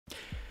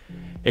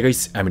Hey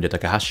guys, I'm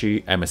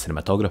Takahashi. I'm a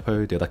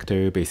cinematographer,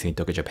 director based in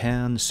Tokyo,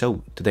 Japan.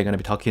 So today I'm gonna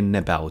be talking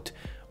about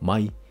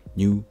my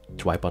new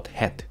tripod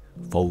head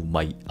for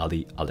my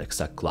ARRI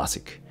ALEXA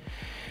Classic.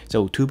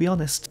 So to be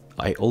honest,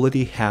 I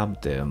already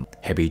have the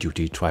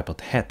heavy-duty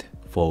tripod head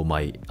for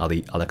my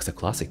ARRI ALEXA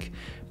Classic,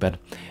 but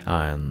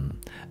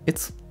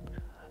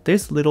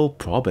there's little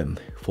problem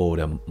for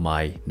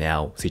my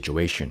now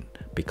situation,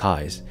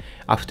 because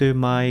after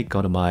I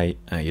got my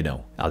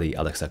ARRI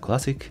ALEXA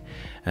Classic,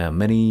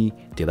 many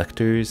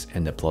directors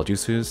and the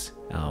producers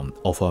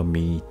offer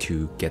me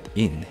to get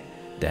in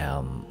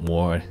the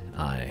more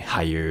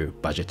higher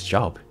budget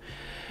job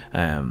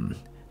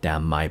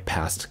than my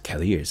past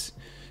careers.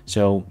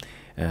 So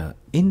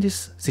in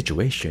this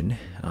situation,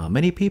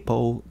 many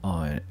people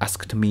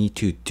asked me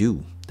to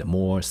do the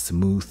more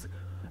smooth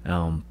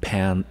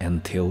pan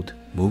and tilt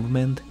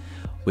movement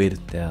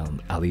with the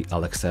ARRI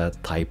ALEXA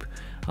type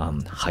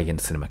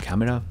high-end cinema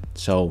camera.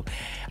 So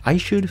I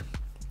should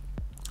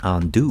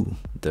do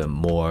the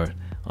more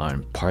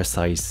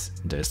precise,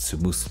 the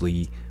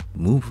smoothly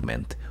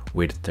movement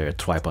with the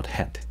tripod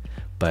head.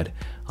 But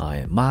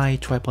my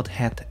tripod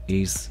head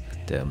is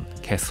the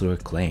Kessler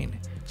Crane,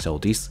 so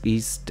this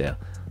is the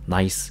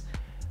nice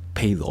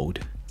payload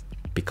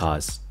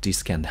because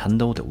this can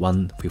handle the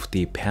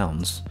 150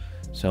 pounds.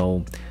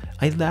 So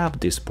I love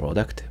this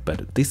product,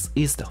 but this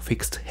is the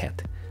fixed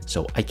head,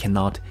 so I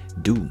cannot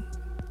do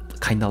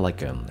kind of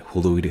like a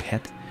fluid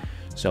head.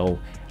 So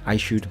I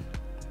should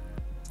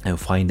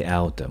find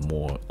out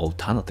more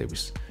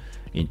alternatives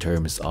in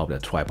terms of the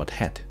tripod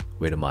head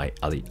with my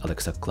ARRI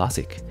ALEXA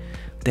Classic.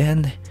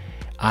 Then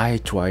I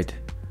tried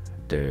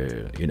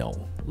the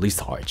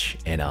research,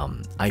 and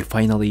I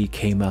finally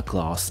came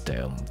across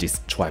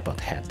this tripod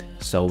head.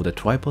 So the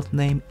tripod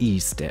name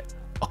is the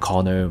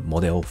OConnor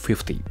Model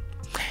 50.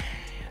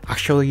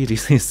 Actually,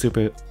 this is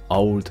super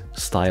old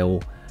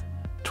style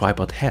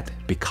tripod head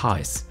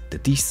because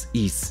this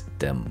is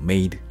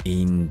made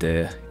in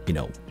the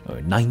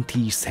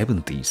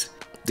 1970s.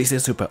 This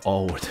is super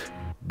old,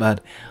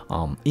 but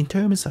in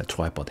terms of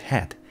tripod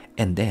head,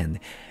 and then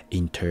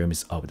in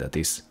terms of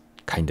this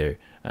kind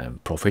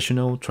of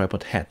professional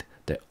tripod head,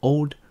 the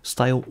old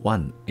style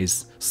one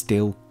is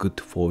still good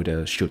for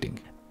the shooting,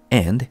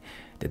 and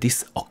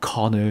this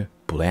OConnor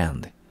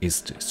brand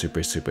is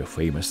super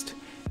famous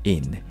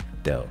in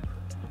the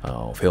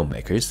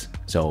filmmakers.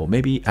 So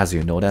maybe as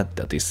you know that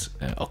this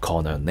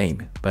OConnor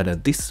name,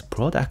 but this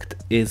product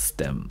is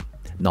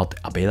not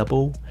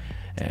available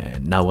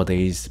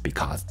nowadays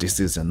because this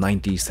is the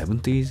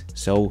 1970s.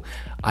 So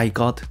I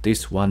got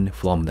this one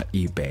from the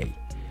eBay,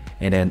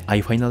 and then I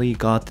finally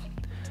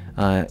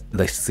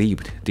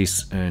received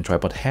this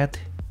tripod head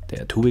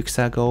 2 weeks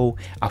ago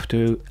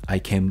after I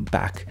came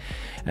back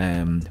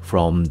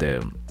from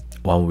the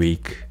 1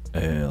 week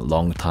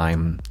long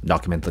time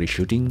documentary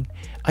shooting.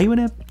 I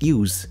wanna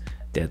use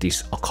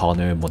this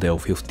OConnor Model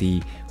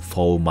 50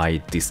 for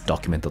this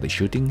documentary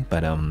shooting,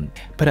 but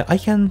I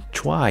can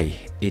try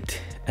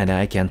it and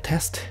I can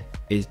test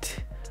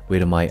it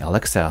with my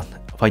Alexa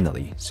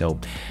finally. So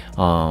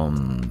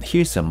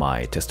here's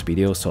my test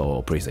video,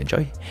 so please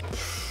enjoy.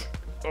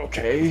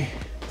 Okay,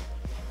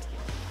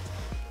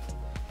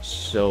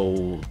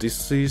 so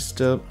this is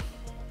the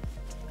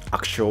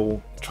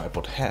actual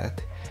tripod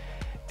head,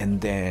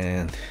 and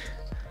then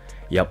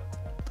yep,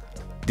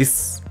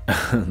 this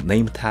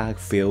name tag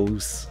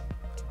feels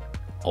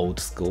old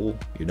school,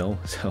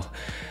 so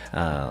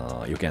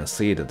you can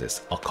see that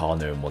this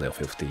OConnor Model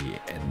 50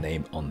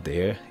 name on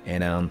there,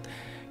 and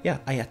yeah,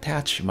 I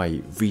attach my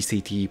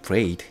VCT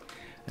plate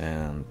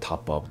on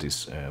top of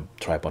this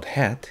tripod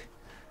head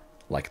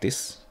like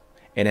this,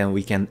 and then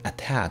we can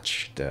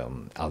attach the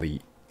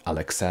ARRI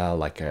ALEXA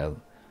like a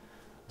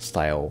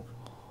style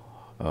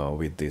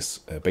with this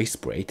base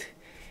plate,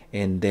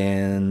 and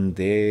then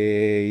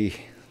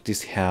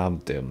this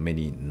have the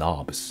many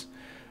knobs,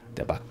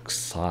 the back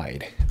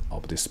side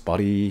of this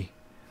body.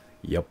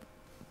 Yep.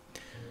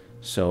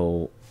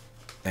 So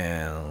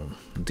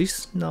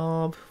this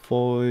knob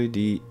for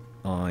the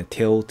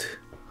tilt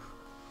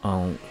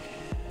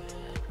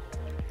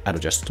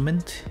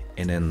adjustment,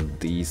 and then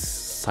this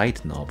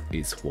side knob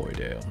is for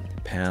the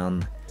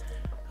pan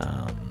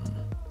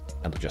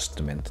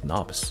adjustment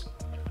knobs.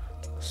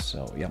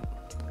 So yeah,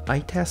 I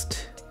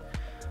test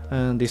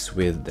this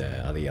with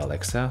the ARRI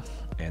ALEXA,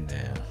 and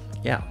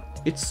yeah,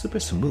 it's super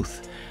smooth.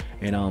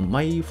 And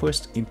my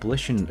first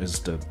impression is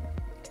the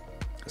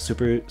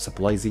super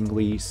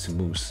surprisingly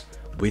smooth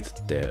with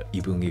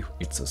even if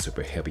it's a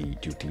super heavy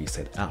duty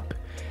setup.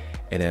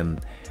 And then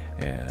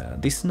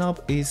this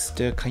knob is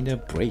the kind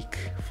of brake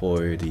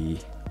for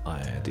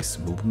this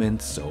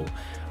movement, so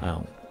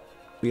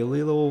we're a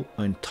little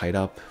tied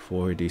up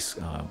for this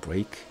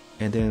brake,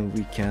 and then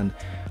we can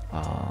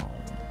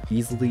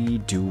easily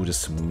do the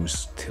smooth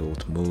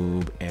tilt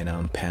move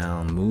and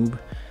pan move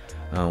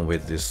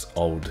with this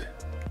old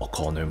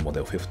OConnor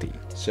Model 50.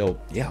 So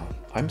yeah,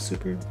 I'm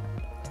super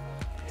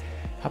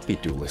happy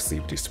to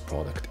receive this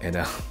product, and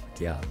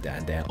yeah,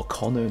 the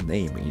OConnor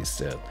name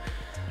is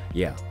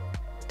yeah,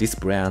 this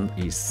brand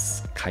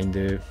is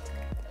kinda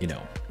you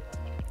know,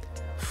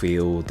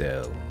 feel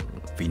the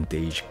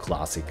vintage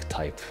classic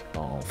type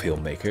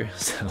filmmaker.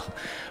 So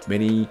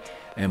many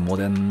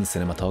modern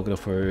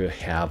cinematographer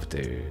have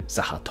the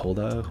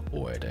Zahatola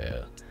or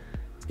the,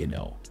 you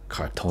know,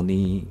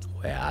 Cartoni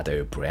or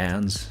other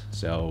brands.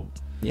 So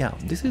yeah,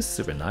 this is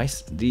super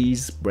nice.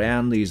 This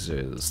brand is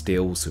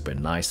still super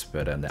nice,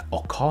 but the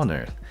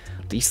OConnor,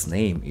 this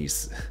name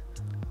is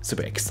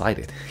super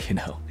excited, you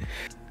know.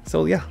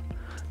 So yeah,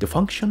 the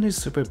function is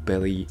super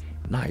very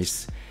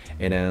nice.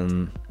 And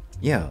then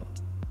yeah,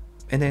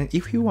 and then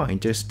if you are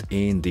interested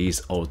in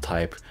this old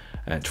type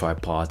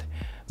tripod,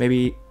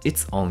 maybe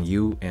it's on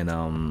you,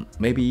 and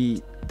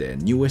maybe the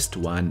newest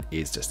one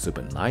is just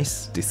super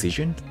nice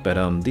decision, but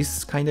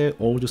this kind of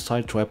old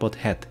style tripod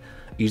head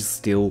is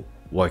still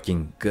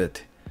working good.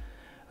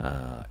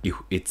 If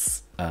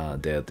it's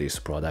this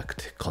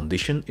product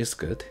condition is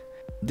good.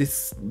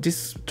 This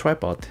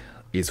tripod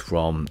is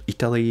from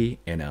Italy,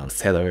 and a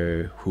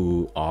seller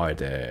who are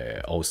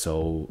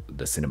also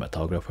the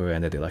cinematographer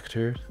and the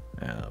director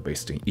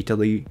based in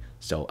Italy.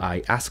 So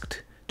I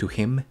asked to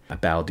him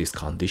about this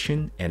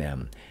condition,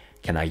 and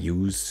can I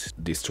use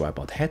this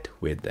tripod head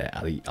with the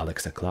ARRI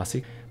ALEXA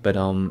Classic? But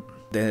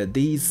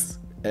these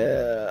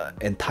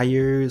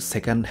entire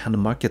second-hand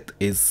market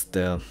is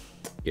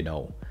you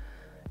know,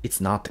 it's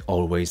not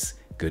always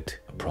good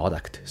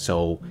product.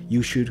 So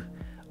you should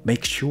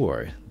make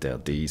sure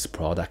that this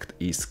product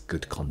is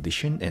good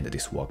condition and that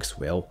this works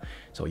well.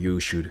 So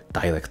you should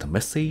direct a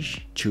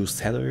message to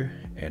seller,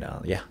 and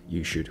yeah,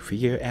 you should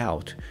figure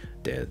out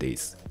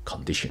this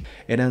condition.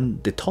 And then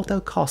the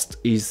total cost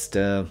is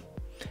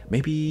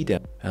maybe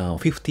the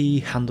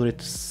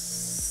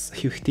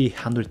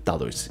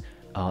 $100.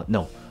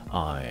 No,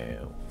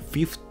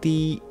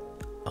 50.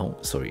 Oh,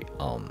 sorry.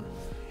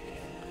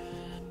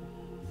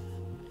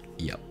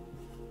 Yeah,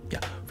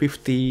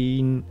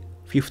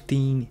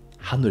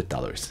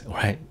 $1,500,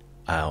 right?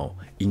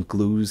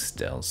 Includes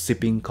the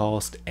shipping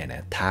cost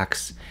and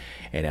tax,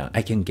 and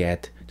I can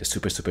get the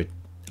super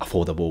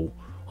affordable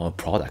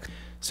product.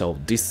 So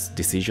this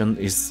decision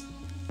is,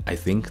 I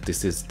think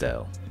this is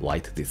the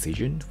right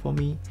decision for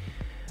me.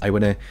 I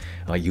wanna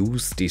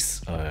use this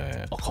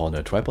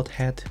OConnor tripod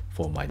head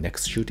for my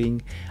next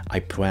shooting. I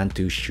plan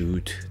to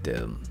shoot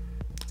the,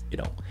 you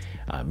know,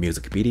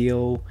 music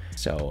video,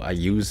 so I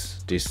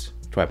use this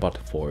tripod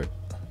for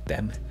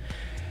them.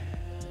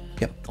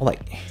 Yep.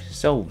 Alright,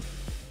 so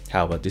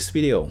how about this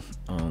video?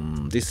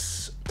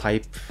 This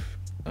type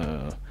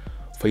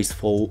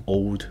faithful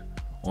old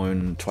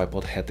on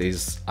tripod head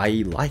is,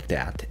 I like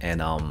that,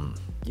 and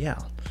yeah,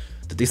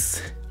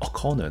 this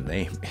OConnor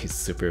name is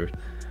super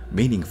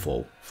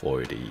meaningful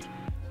for the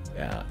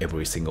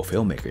every single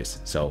filmmakers.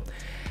 So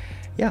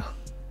yeah,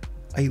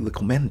 I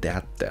recommend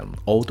that. The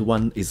old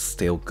one is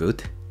still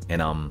good,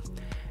 and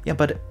yeah,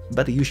 but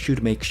you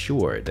should make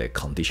sure the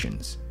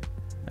conditions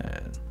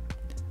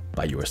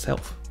by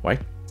yourself,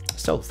 right?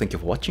 So thank you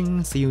for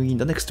watching. See you in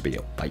the next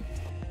video. Bye.